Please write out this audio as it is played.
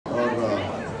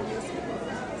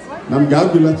ನಮ್ಗೆ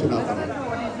ಯಾವ್ದು ಇಲ್ಲ ಚಿನ್ನ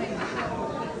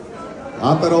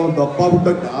ಆ ಥರ ಒಂದು ಅಪ್ಪ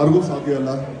ಹುಟ್ಟಕ್ಕೆ ಯಾರಿಗೂ ಸಾಧ್ಯ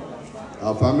ಇಲ್ಲ.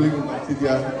 ಆ ಫ್ಯಾಮಿಲಿಗೆ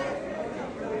ಮಾಡ್ತಿದ್ಯಾ,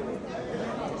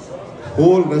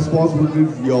 ಹೋಲ್ ರೆಸ್ಪಾನ್ಸಿಬಿಲಿಟಿ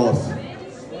ಇಸ್ ಯೋರ್ಸ್.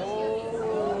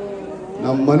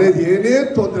 ನಮ್ಮ ಮನೇದು ಏನೇ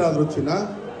ತೊಂದರೆ ಆದರೂ ಚಿನ್ನ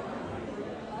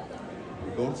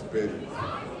ಡೋಂಟ್ ಸ್ಪೇರ್,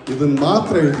 ಇದನ್ನ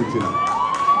ಮಾತ್ರ ಹೇಳ್ತೀನಿ ಚಿನ್ನ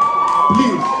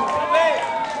ಪ್ಲೀಸ್.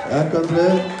 ಯಾಕಂದ್ರೆ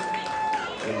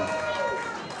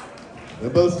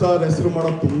ರೆಬಲ್ ಸ್ಟಾರ್ ಹೆಸರು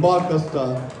ಮಾಡೋದು ತುಂಬಾ ಕಷ್ಟ.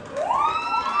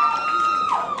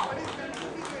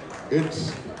 ಇಟ್ಸ್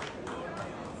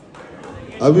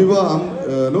ಅಭಿವಾ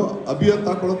ಅಭಿ ಅಂತ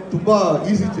ಹಾಕೊಳ್ಳೋದು ತುಂಬಾ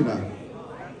ಈಸಿ ಚಿನ್ನ,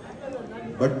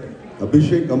 ಬಟ್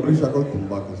ಅಭಿಷೇಕ್ ಅಂಬರೀಷ್ ಹಾಕೋದು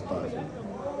ತುಂಬಾ ಕಷ್ಟ.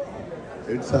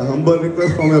 It's a humble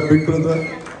request from A big brother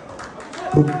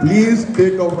to please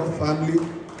take out of family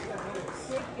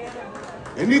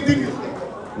anything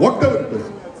what ever it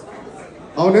is.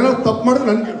 ಅವನೇನಾದ್ರು ತಪ್ಪು ಮಾಡಿದ್ರೆ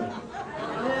ನನ್ಗೆ ಹೇಳು,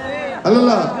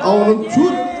 ಅಲ್ಲಲ್ಲ ಅವನೊಂದು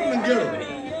ಚೂರು ನಂಗೆ ಹೇಳು.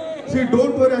 ಸಿ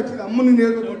ಡೋಂಟ್ ವರಿ, ಆಕ್ಚುಲಿ ಅಮ್ಮ ನೀನು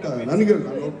ಹೇಳ್ಬೇಕು ಅಂತ ನನಗೆ ಹೇಳು,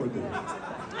 ನಾನು ನೋಡ್ಕೊಳ್ತೀನಿ.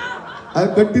 I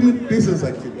cut in pieces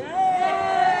actually.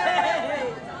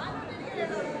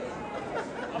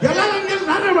 ಎಲ್ಲ ನನಗೆ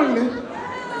ನಾನೇ ಮಾಡಲಿ.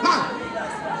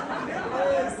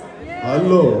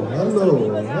 Hello hello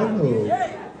hello,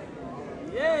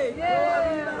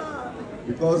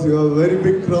 because you are very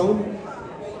big crown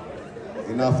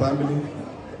ಇನ್ ಆ ಫ್ಯಾಮಿಲಿ.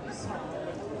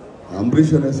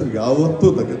 ಅಂಬರೀಷನ ಹೆಸರು ಯಾವತ್ತೂ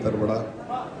ತಗೆ ತರಬೇಡ.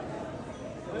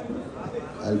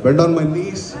 I bend on my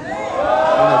knees.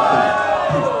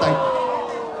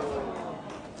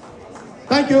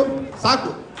 Thank you.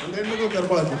 ಸಾಕು, ಒಂದು ಹೆಣ್ಮಗು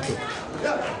ಕರ್ಕೊಳ್ಳೋದಿತ್ತು.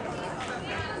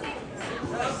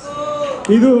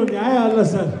 ಇದು ನ್ಯಾಯ ಅಲ್ಲ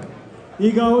ಸರ್.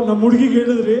 ಈಗ ನಮ್ಮ ಹುಡುಗಿಗೆ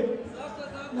ಹೇಳಿದ್ರಿ,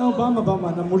 ನಾವು ಬಾಮ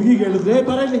ನಮ್ಮ ಹುಡುಗಿಗೆ ಹೇಳಿದ್ರೆ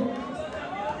ಬರಲಿ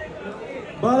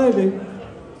ಬಾರಲ್ಲಿ.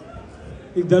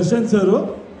 ಈಗ ದರ್ಶನ್ ಸರು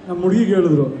ನಮ್ಮ ಹುಡುಗಿಗೆ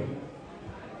ಹೇಳಿದ್ರು,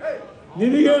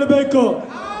 ನಿನಗೆ ಹೇಳಬೇಕು.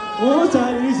 ಓ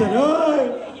ಸರಿ ಸರ್,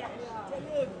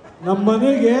 ನಮ್ಮ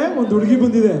ಮನೆಗೆ ಒಂದು ಹುಡುಗಿ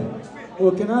ಬಂದಿದೆ,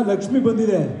 ಓಕೆನಾ, ಲಕ್ಷ್ಮಿ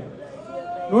ಬಂದಿದೆ.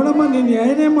 ನೋಡಮ್ಮ, ನೀನು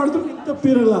ಏನೇ ಮಾಡಿದ್ರು ನಿನ್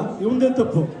ತಪ್ಪಿರಲ್ಲ, ಇವಂದೇ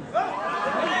ತಪ್ಪು,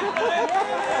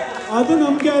 ಅದು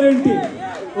ನಮ್ಮ ಗ್ಯಾರಂಟಿ,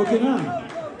 ಓಕೆನಾ.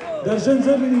 ದರ್ಶನ್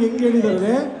ಸರ್ ನಿನಗೆ ಹೆಂಗೆ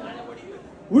ಹೇಳಿದಾರೆ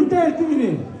ಉಲ್ಟಾ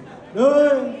ಹೇಳ್ತಿದ್ದೀನಿ.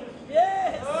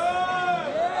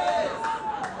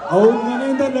 ಅವ್ರ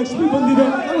ಮನೆಯಿಂದ ಲಕ್ಷ್ಮಿ ಬಂದಿದೆ.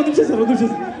 ಒಂದು ನಿಮಿಷ ಸರ್, ಒಂದು ನಿಮಿಷ.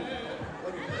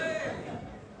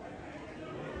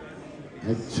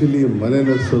 ಆಕ್ಚುಲಿ ಮನೆ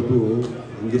ನಡೆಸೋದು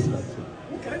ಹಂಗೆ ಸರ್.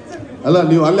 ಅಲ್ಲ,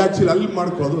 ನೀವು ಅಲ್ಲಿ ಆಕ್ಚುಲಿ ಅಲ್ಲಿ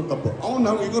ಮಾಡ್ಕೊಳ್ಳೋದು ತಪ್ಪು. ಅವ್ನು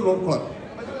ನಾವು ಈಗ ನೋಡ್ಕೊಳ್ಳೋದು.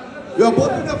 ಇವಾಗ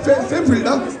both same field.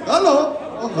 Hello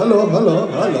hello hello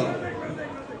hello,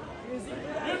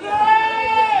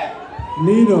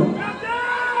 ನೀನು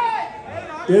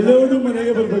ಎಲ್ಲರೂ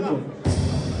ಮನೆಗೆ ಬರಬೇಕು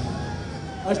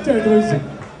ಅಷ್ಟೇ ಅಡ್ವೈಸ್.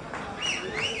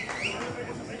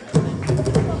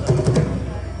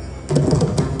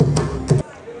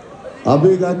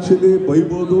 ಅಭಿಗೆ ಆಕ್ಚುಲಿ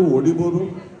ಬೈಬೋದು, ಹೊಡಿಬೋದು,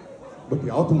 ಬಟ್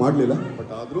ಯಾವತ್ತೂ ಮಾಡಲಿಲ್ಲ.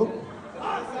 ಬಟ್ ಆದರೂ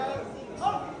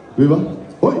ವಿವಾ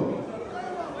ಹೋಯ್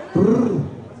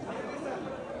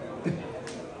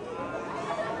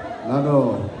ನಾನು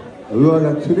ಅವಿವಾಗ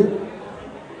ಆಕ್ಚುಲಿ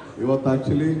ಇವತ್ತು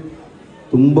ಆಕ್ಚುಲಿ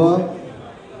ತುಂಬ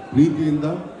ಪ್ರೀತಿಯಿಂದ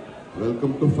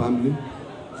ವೆಲ್ಕಮ್ ಟು ಫ್ಯಾಮಿಲಿ.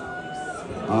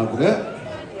 ಆದರೆ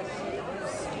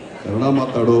ಕನ್ನಡ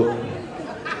ಮಾತಾಡೋ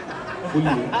ಫುಲ್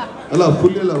ಅಲ್ಲ,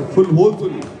 ಫುಲ್ ಅಲ್ಲ, ಫುಲ್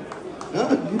ಹೋಲ್ಫುಲ್.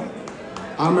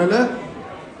 ಆಮೇಲೆ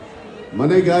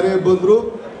ಮನೆಗೆ ಯಾರೇ ಬಂದರು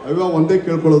ಅಯ್ಯೋ ಒಂದೇ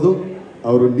ಕೇಳ್ಕೊಳ್ಳೋದು,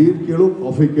 ಅವರು ನೀರು ಕೇಳು,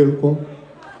 ಕಾಫಿ ಕೇಳ್ಕೊ.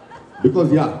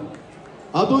 ಬಿಕಾಸ್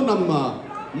ಅದು ನಮ್ಮ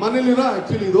ಮನೇಲಿರೋ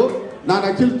ಆ್ಯಕ್ಚುಲಿ ಇದು. ನಾನು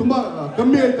ಆ್ಯಕ್ಚುಲಿ ತುಂಬ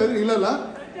ಕಮ್ಮಿ ಹೇಳ್ತಾ ಇದ್ದೀನಿ. ಇಲ್ಲಲ್ಲ,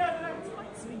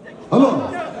 ಹಲೋ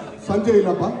ಸಂಜೆ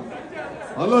ಇಲ್ಲಪ್ಪ,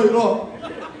 ಹಲೋ ಇರೋ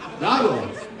ಯಾರು,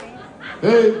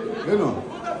 ಏನು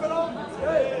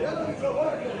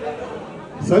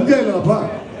ಸಂಜೆ ಇಲ್ಲಪ್ಪ.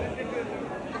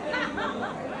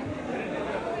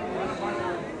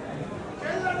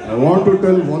 I want to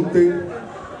tell one thing.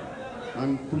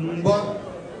 ನಾನು ತುಂಬ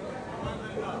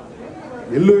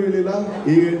ಎಲ್ಲೂ ಹೇಳಿಲ್ಲ,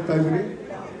 ಈಗ ಹೇಳ್ತಾ ಇದ್ದೀನಿ.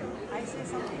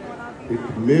 It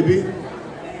may be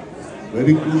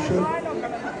very crucial.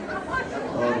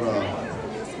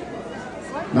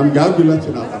 ನಮ್ಗೆ ಯಾವ್ದು ಇಲ್ಲ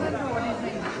ಚಿನ್ನ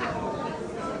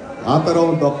ಆ ಥರ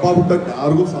ಒಂದು ಅಪ್ಪ ಹುಟ್ಟಕ್ಕೆ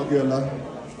ಯಾರಿಗೂ ಸಾಧ್ಯ ಇಲ್ಲ.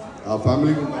 ಆ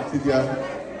ಫ್ಯಾಮಿಲಿಗೆ ಮಾಡ್ತಿದ್ಯಾ,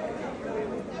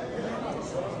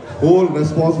 ಹೋಲ್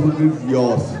ರೆಸ್ಪಾನ್ಸಿಬಿಲಿಟಿ ಇಸ್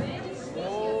ಯೋರ್ಸ್.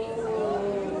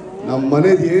 ನಮ್ಮ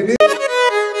ಮನೇದು ಏನೇ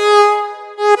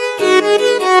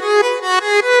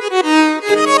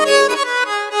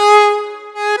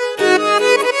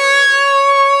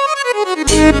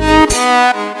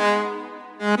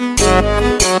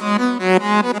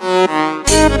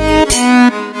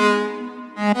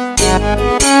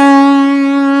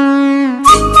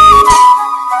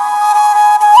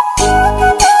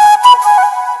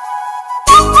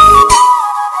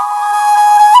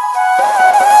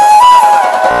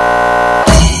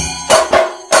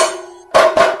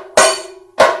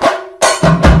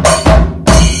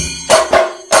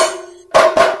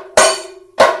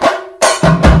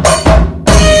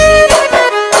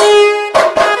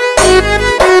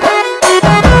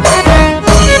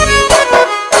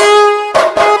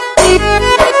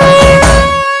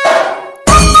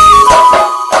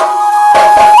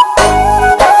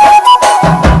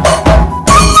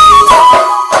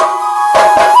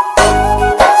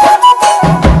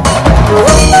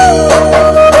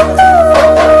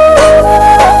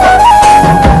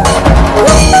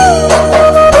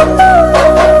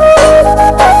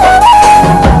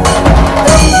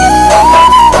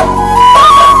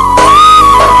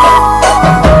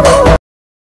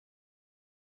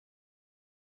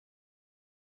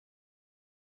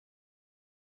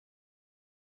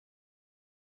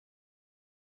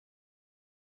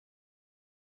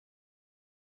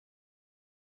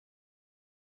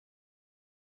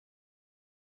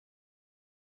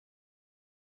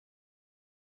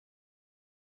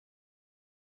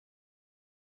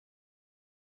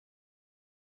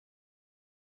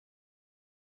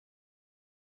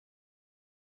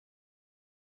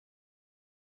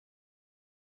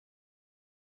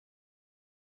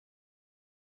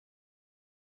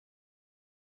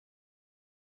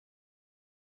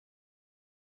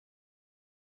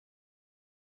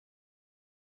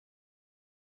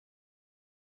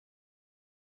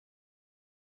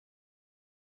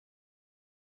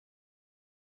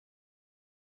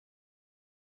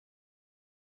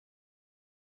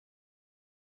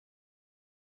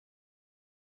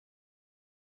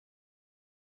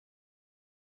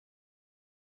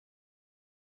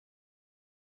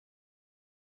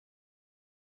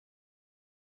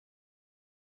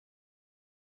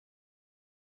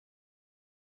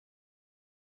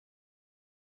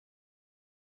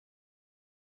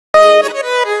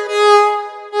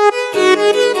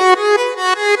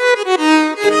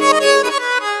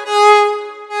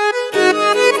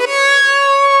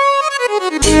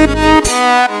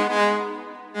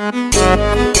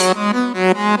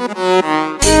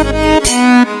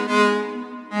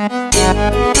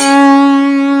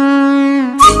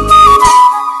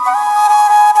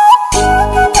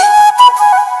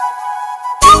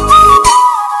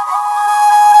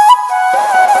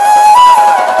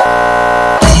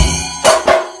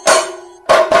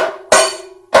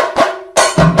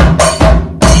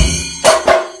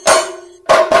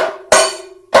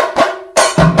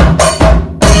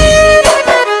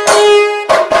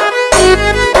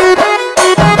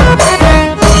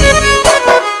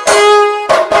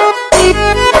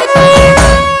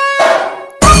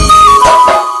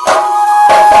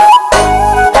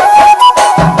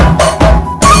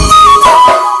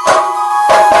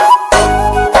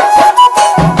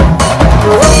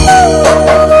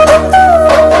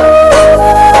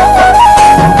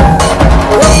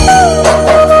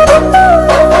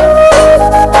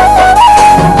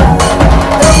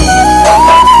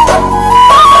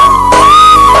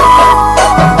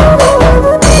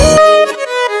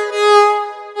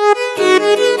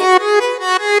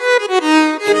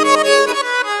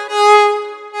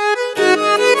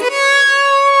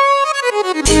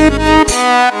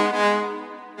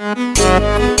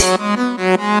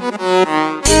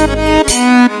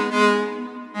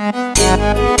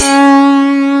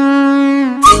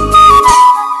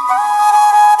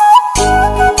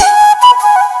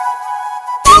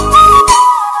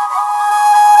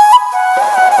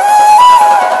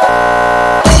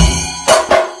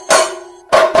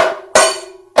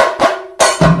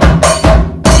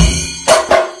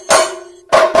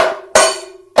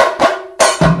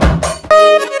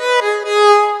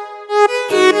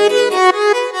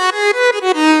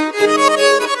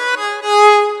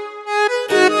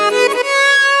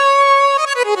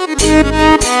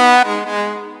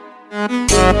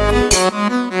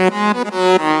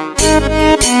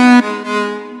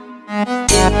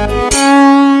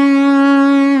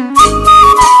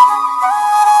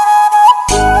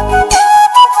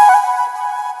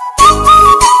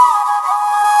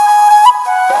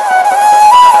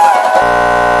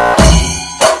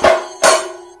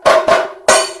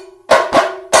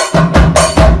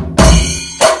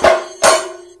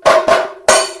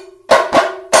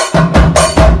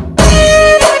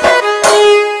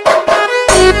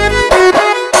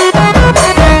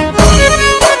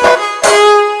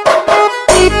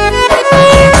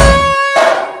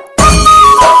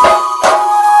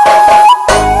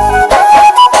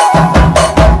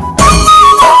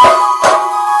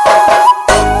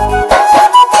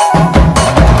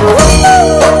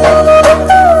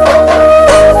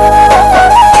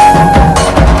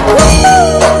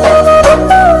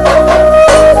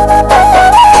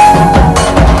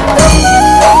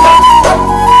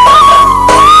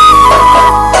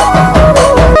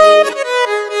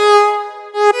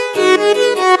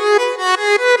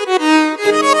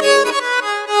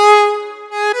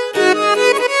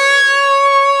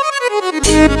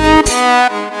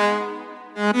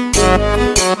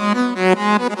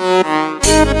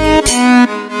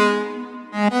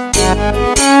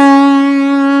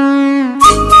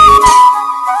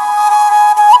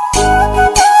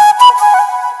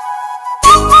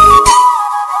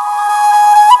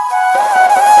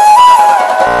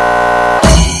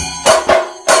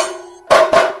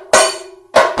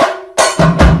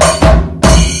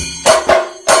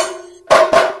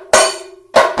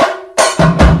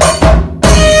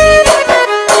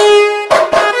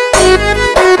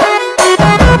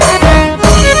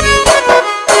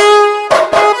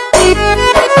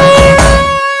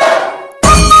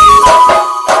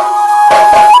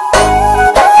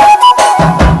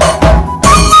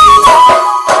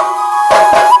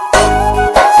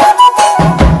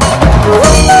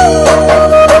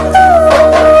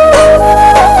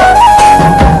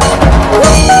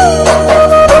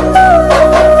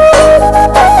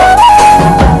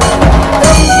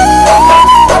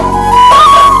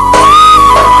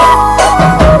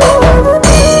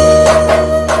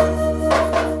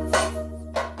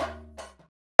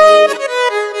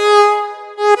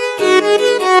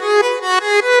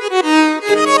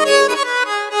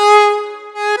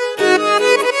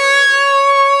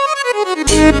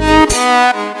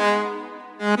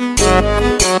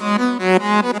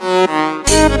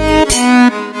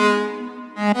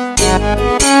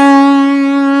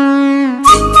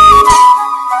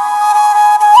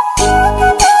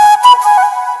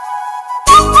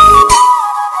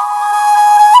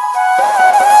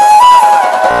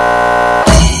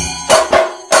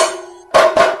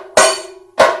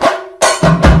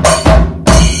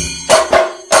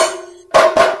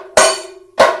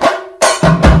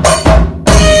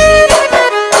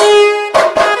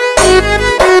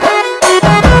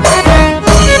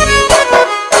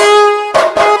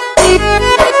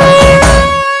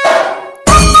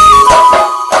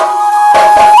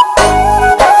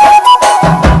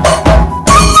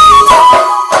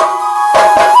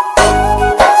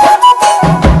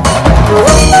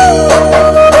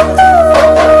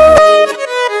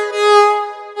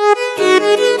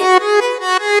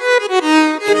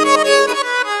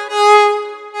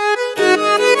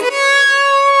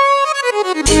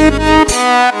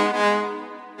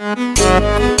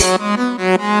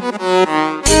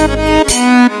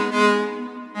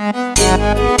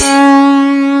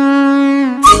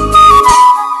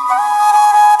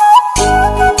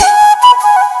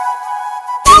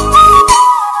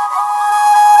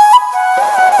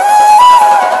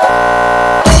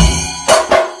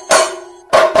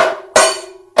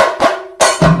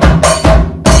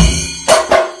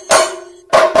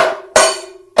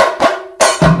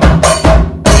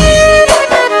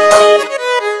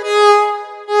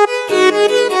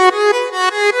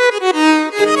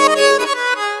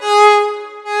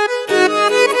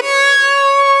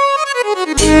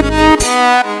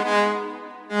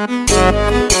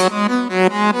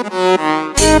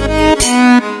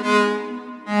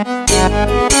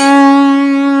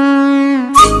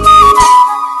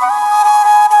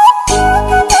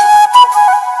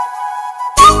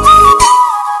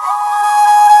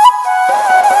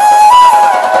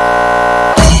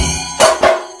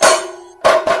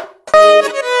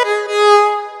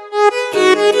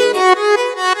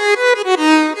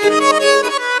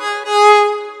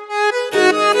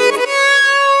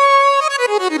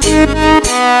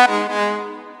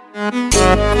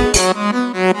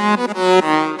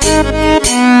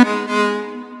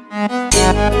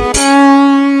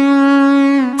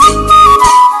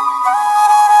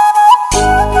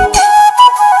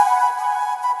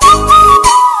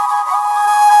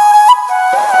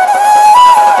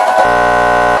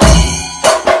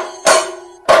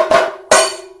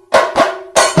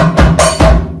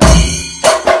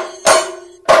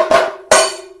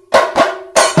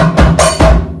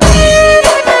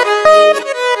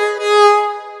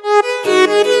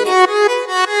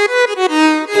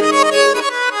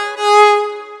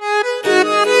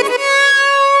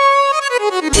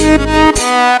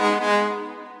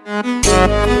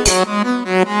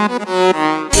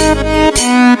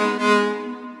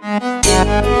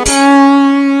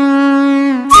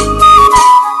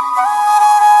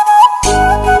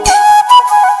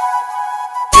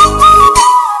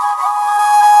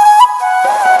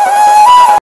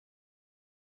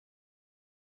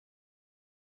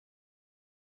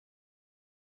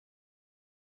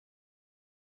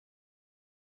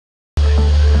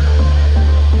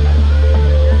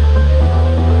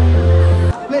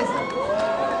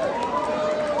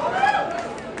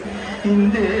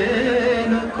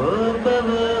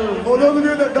Oh, don't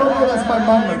do that. Don't do that. That's my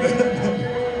mom.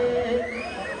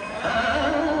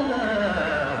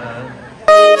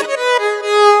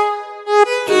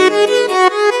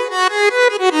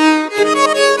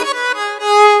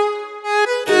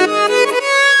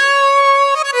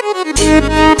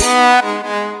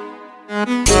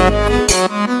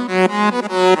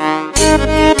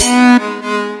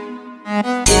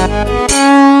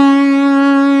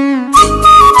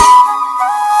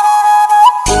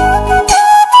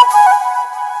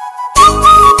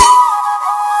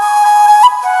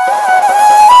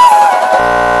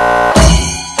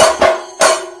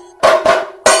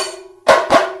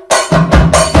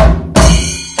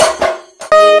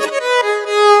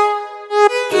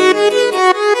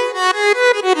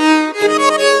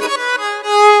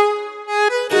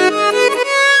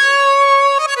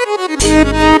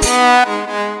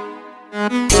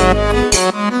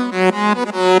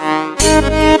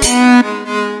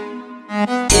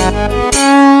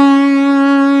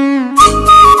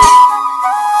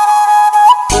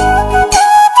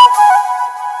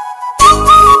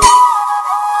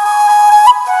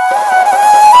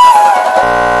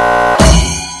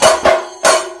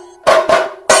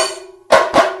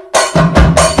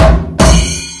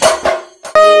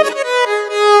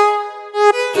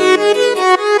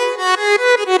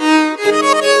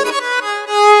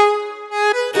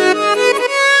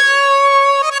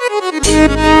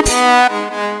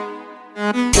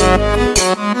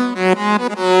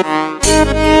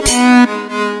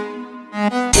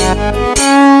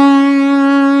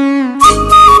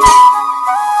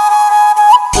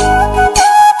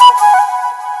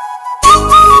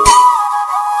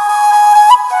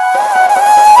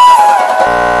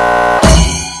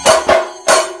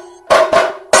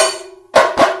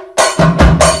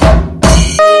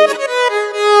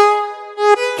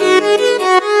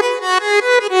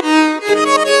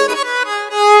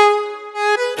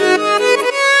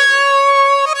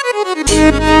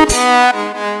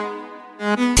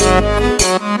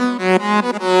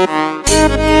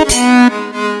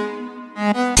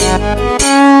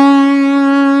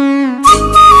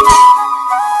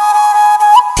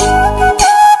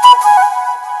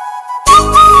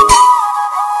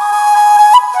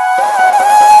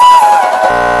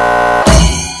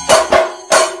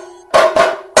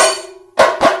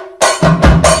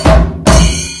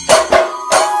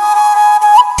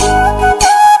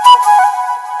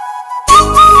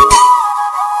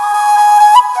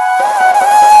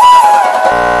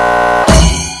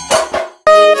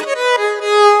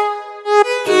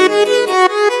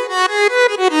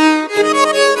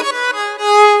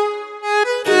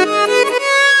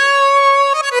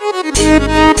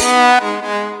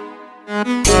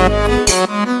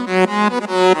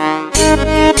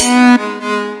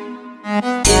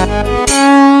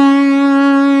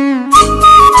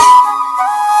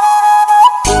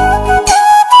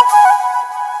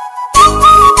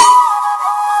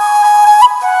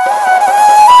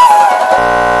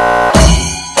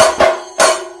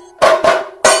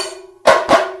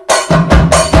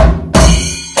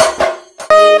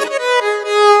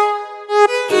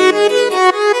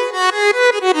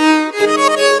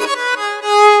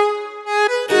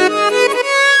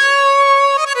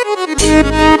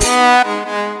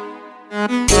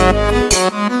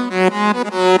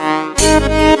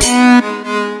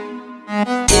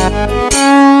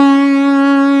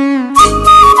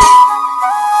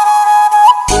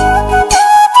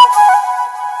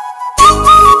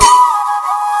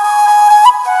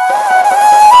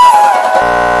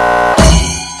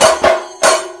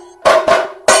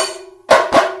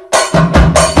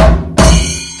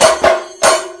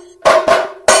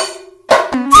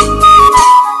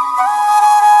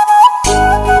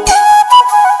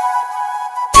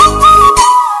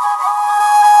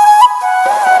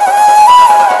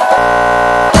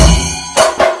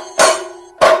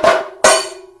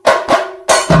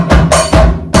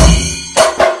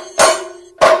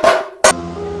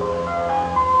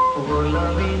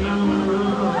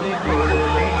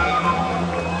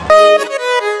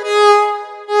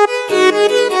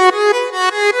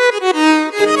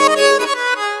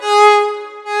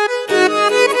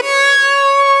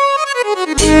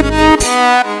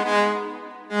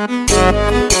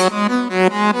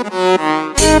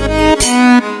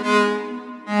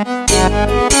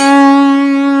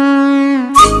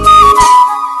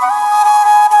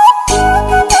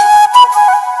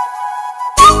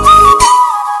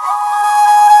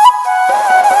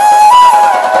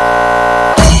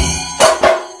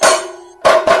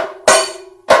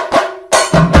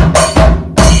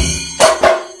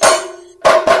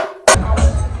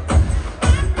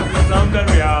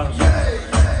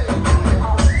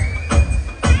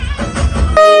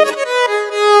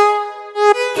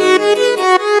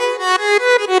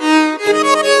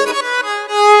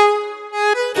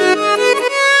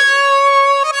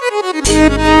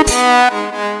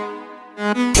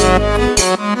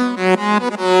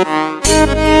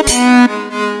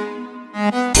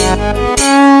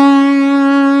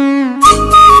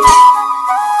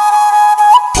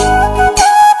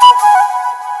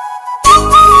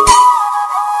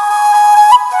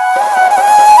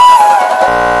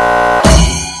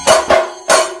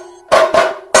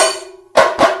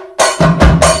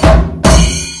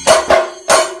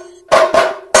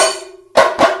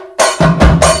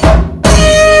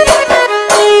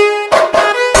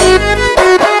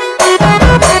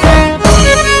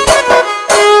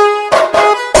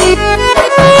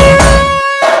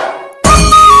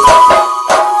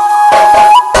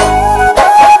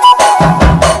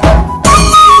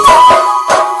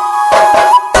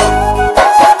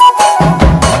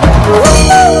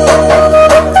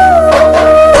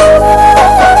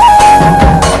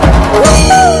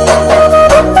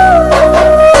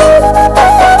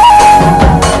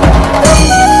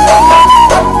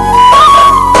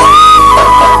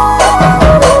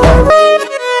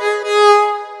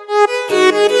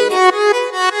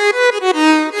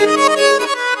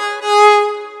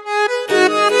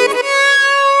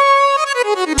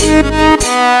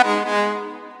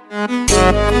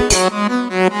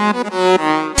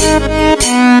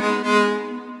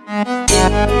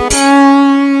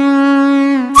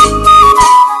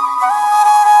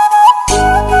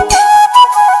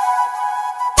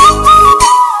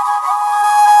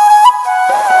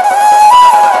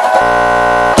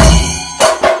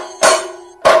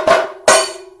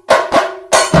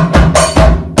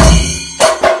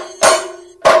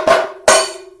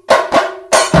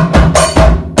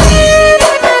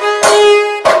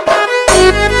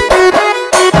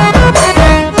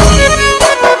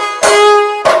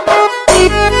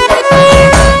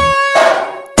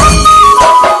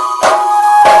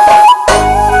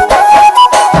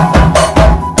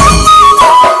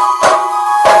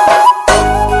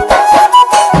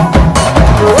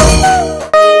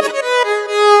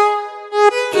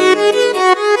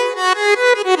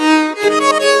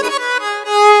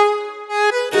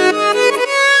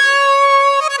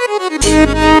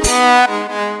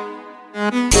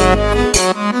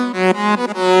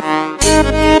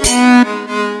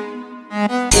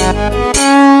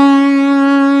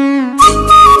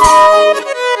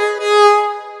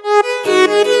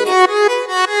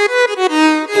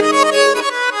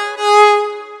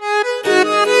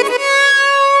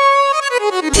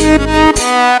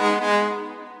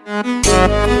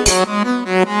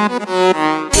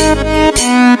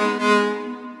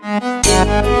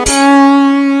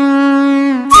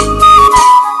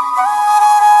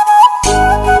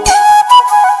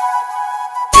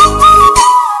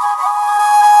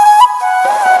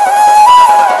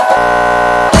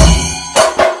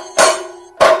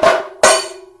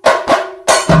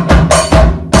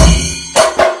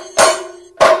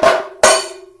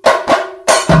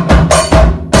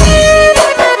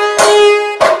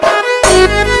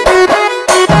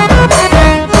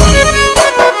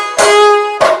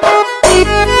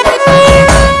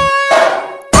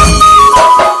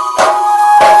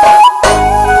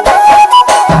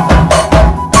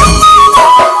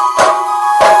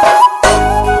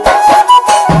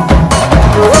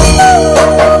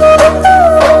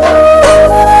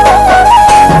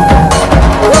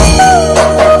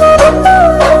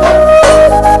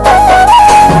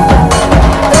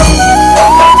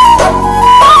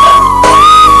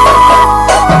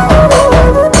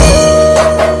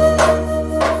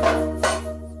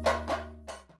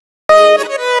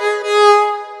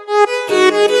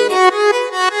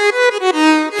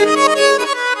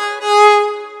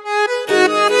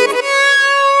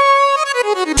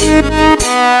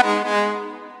 Thank you.